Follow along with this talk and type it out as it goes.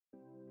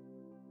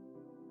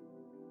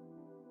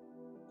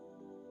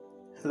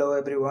Hello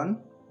everyone,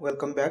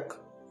 welcome back.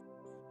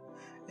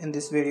 In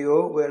this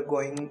video we are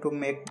going to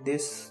make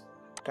this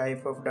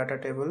type of data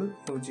table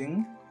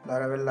using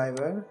Laravel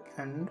Livewire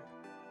and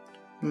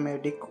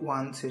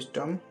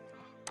mediconesystem.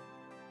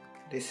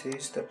 This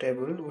is the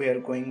table we are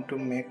going to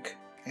make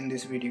in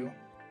this video.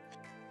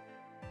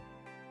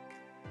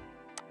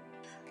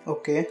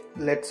 Okay,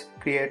 let's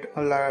create a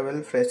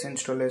Laravel fresh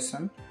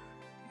installation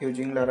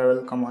using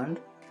Laravel command.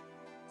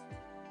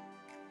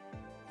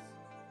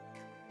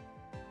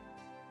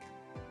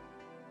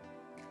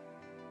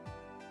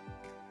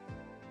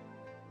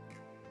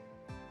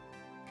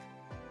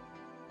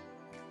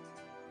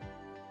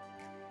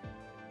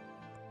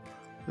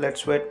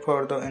 Let's wait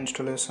for the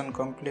installation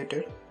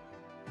completed.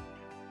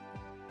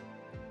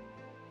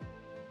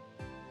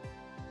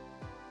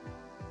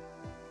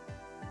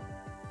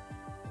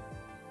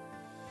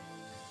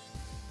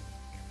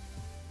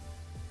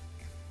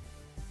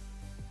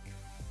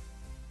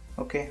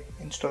 Okay,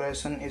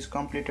 installation is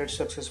completed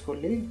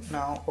successfully.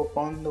 Now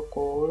open the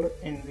code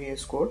in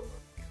VS Code.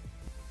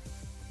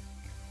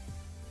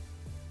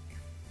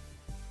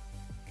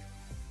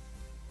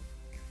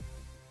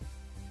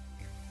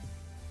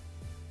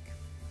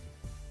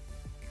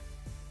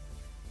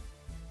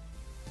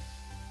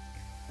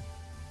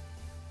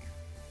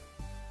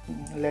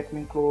 Let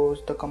me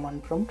close the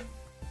command prompt.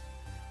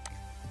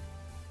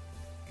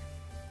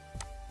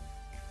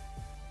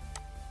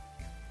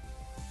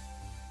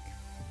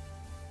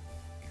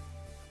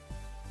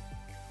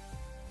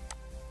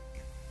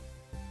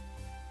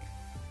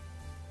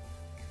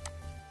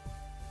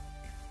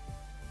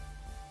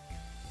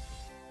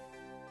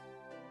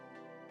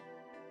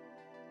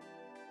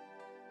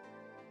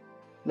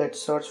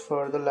 Let's search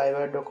for the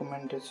Livewire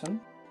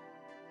documentation.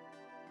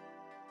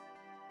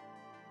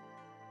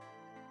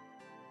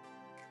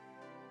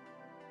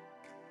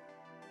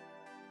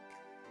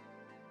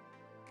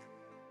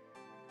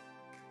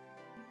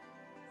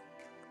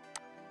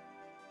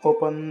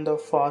 Open the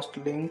first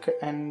link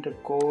and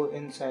go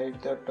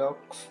inside the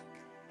docs.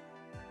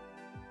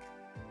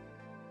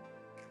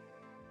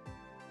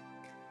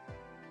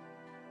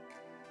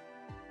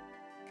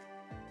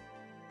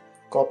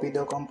 Copy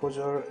the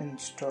composer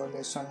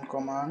installation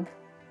command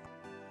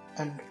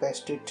and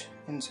paste it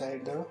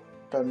inside the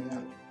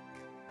terminal.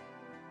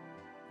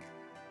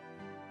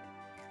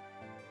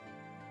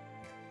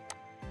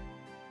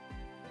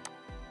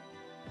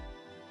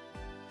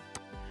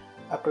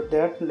 After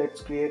that,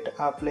 let's create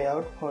app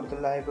layout for the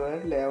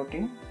Livewire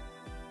layouting.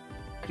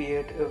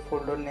 Create a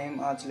folder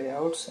name as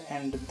layouts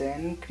and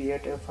then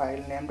create a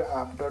file named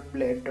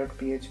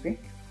app.blade.php.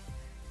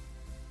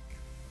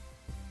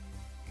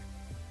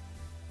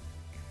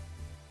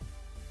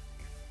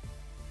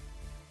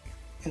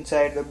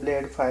 Inside the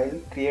blade file,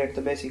 create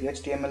the basic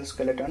HTML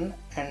skeleton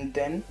and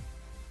then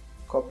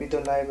copy the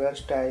Livewire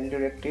style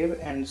directive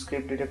and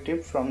script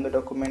directive from the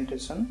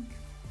documentation,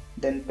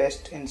 then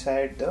paste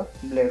inside the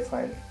blade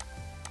file.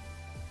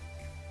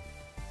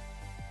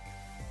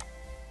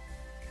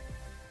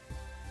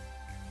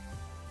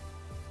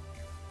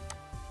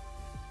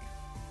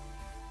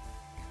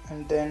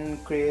 And then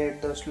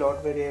create the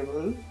slot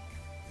variable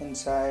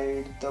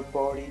inside the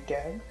body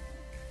tag.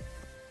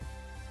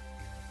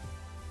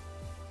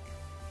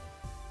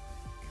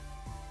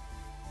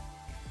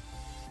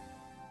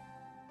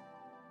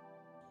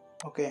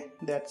 Okay,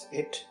 that's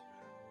it.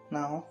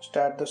 Now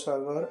start the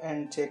server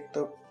and check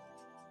the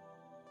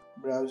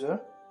browser.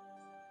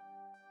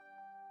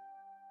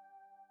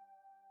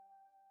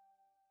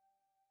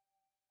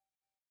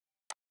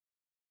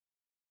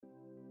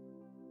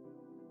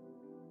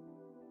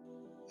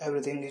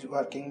 Everything is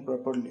working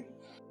properly.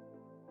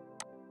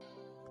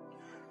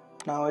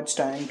 Now it's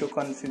time to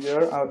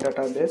configure our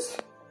database.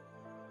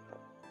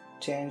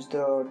 Change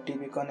the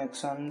DB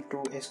connection to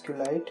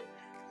SQLite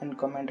and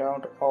comment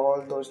out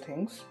all those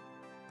things.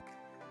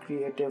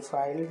 Create a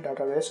file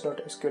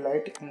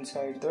database.sqlite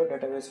inside the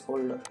database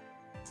folder.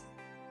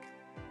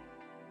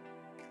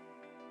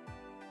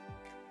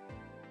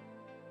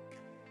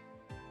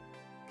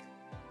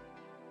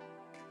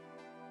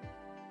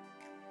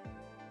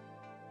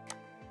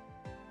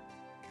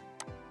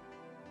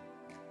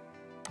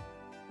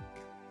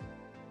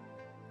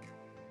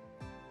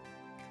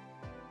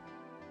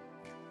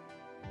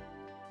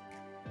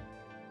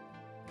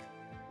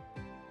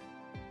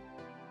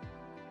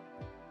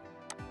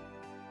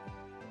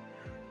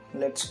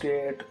 Let's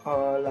create a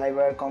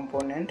Livewire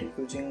component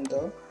using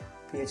the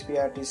PHP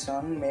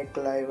artisan make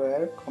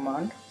Livewire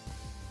command.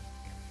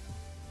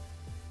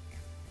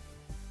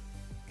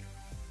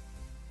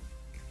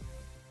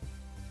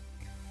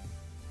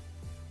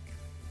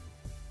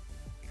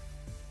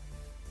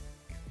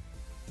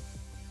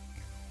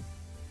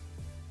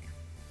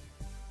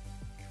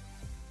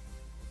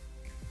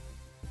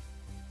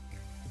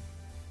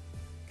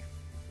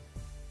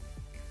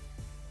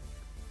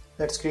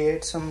 Let's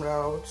create some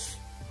routes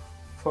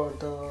for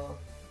the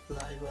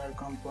Livewire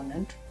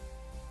component.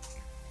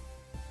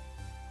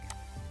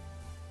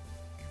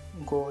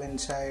 Go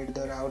inside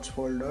the routes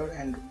folder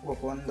and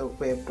open the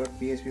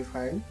web.php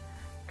file.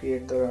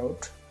 Create the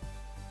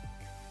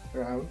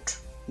route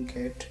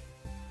get,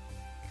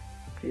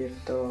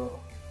 create the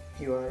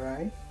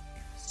URI,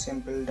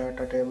 simple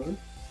data table,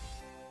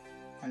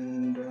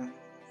 and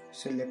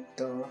select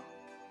the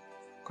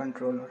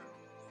controller,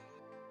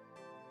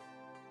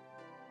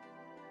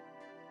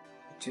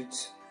 which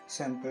is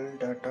sample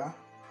data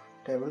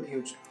table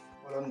user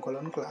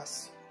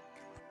class.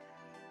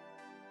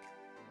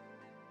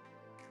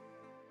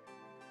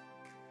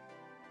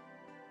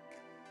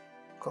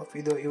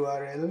 Copy the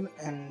URL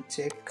and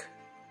check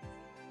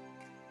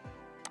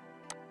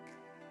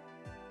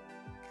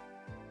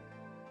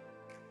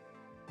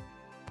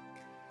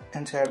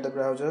inside the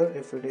browser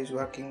if it is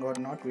working or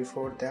not.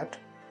 Before that,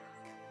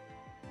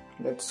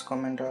 let's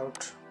comment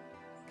out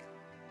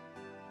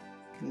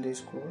this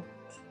code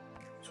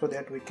so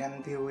that we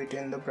can view it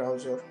in the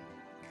browser.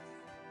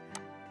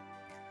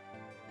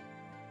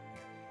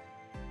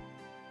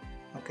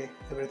 Okay,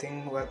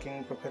 everything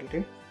working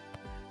properly.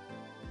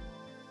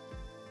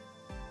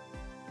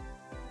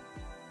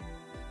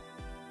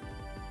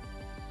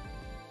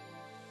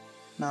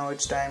 Now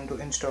it's time to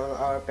install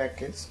our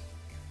package.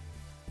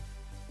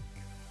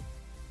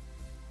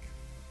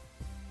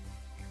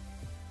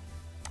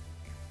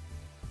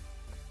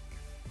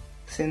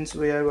 Since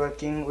we are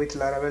working with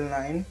Laravel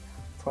 9,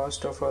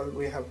 first of all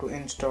we have to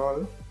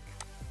install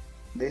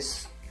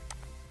this.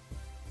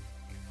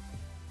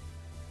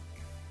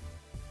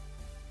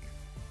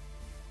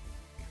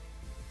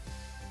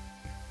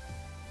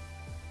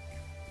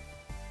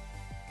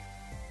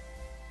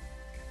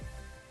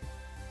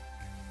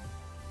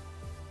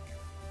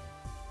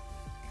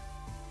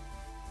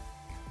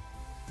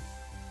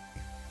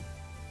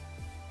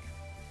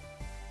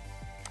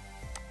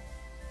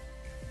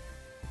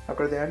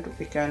 After that,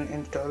 we can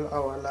install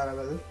our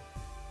Laravel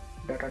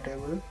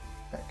Datatable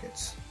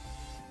package.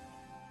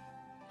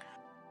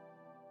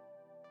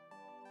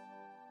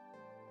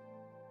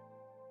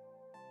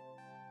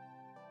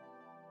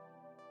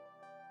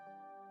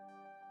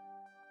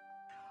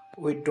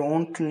 We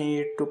don't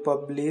need to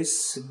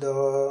publish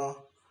the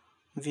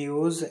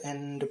views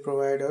and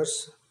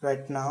providers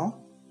right now.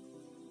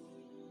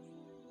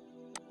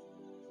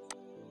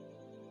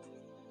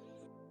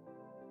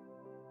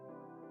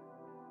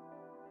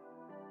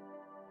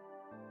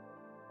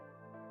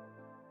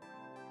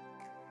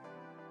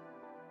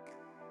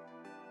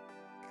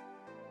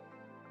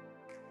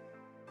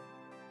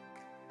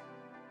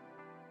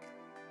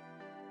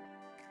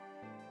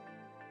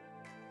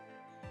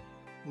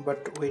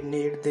 But we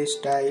need this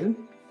style.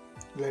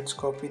 Let's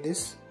copy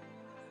this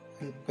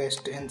and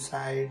paste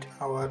inside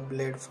our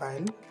blade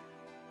file.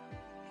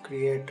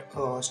 Create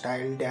a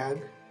style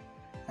tag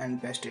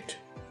and paste it.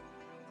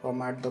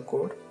 Format the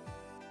code.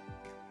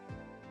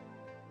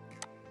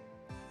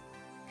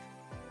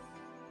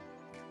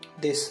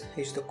 This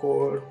is the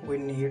code we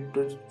need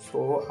to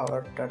show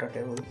our data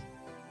table.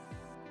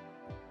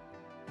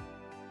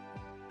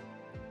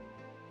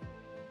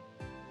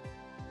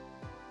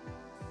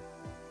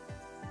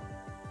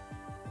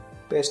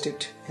 Paste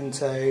it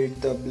inside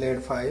the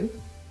blade file.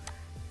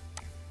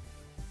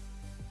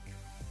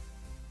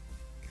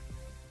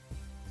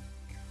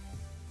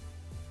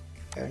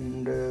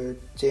 And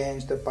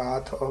change the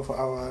path of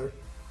our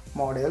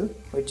model,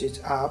 which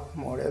is app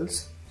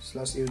models /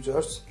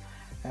 users,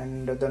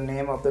 and the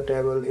name of the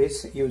table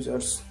is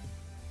users.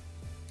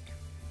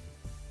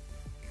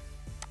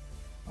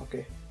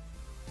 Okay.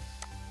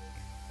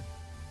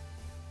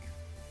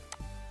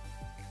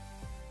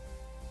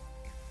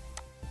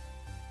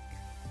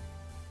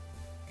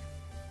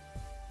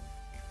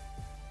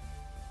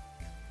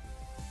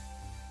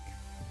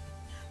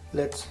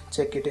 Let's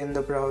check it in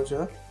the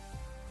browser.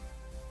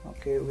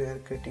 Okay, we are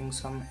getting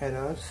some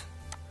errors.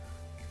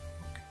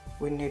 Okay.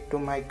 We need to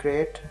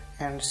migrate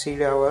and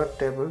seed our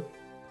table.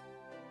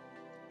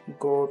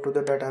 Go to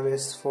the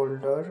database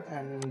folder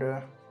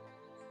and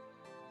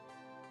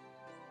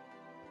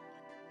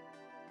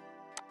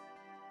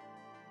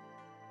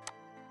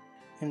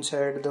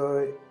inside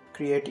the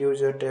create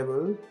user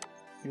table,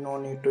 you no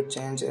need to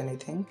change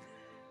anything.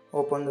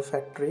 Open the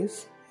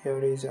factories. Here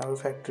is our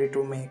factory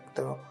to make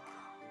the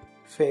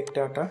fake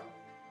data.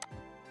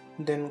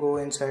 Then go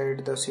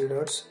inside the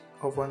seeders,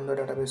 open the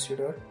database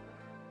seeder,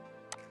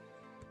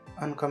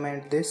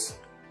 uncomment this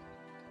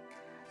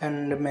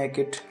and make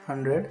it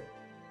 100.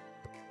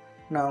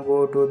 Now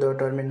go to the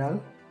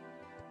terminal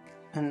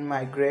and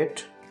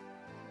migrate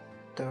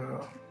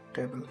the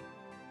table.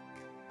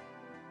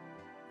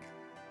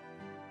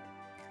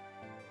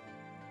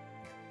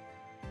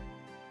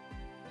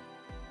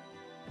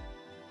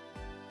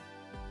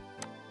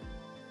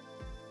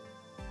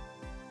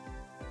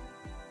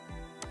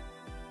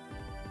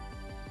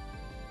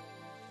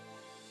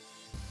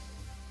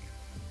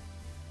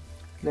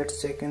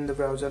 Let's check in the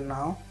browser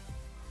now.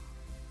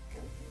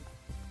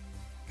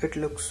 It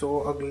looks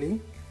so ugly.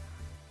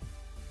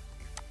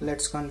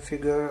 Let's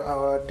configure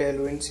our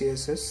Tailwind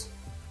CSS.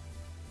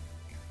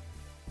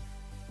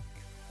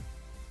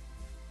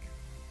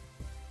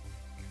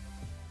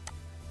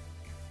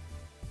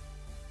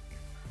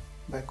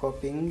 By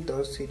copying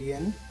the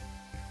CDN.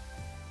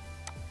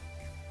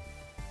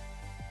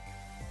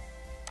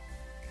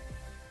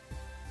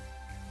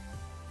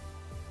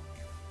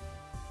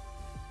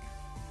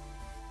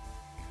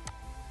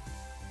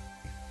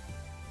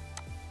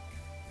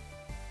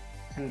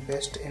 and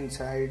paste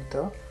inside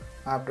the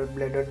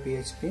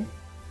app.blade.php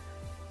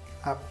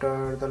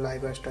after the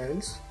Livewire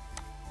styles.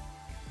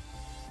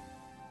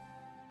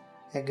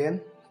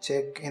 Again,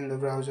 check in the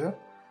browser.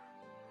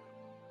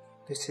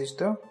 This is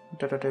the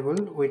data table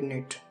we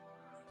need.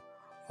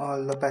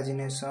 All the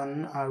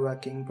pagination are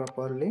working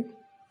properly.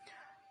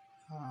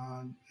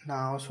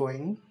 Now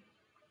showing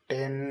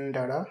 10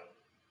 data.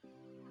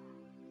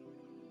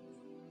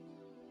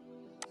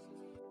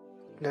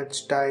 Let's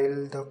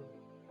style the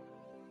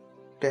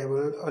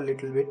table a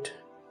little bit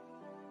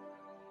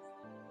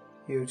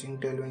using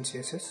Tailwind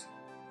CSS.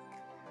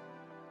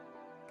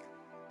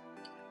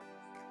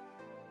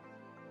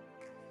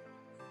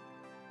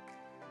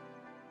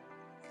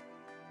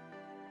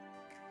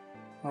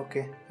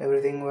 Okay,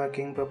 everything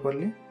working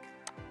properly.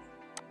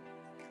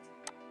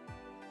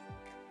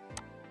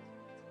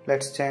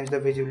 Let's change the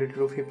visibility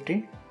to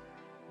 50.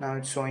 Now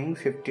it's showing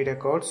 50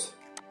 records.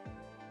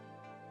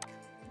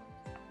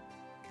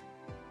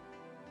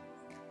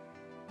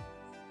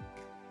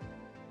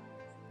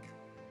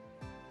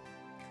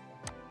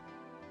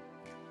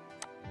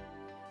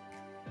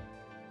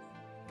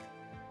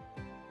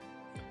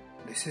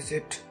 This is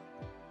it.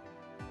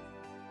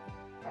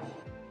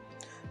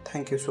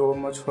 Thank you so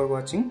much for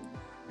watching.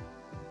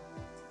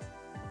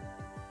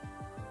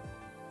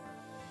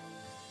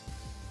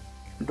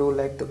 Do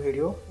like the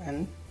video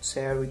and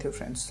share with your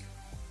friends.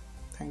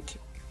 Thank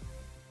you.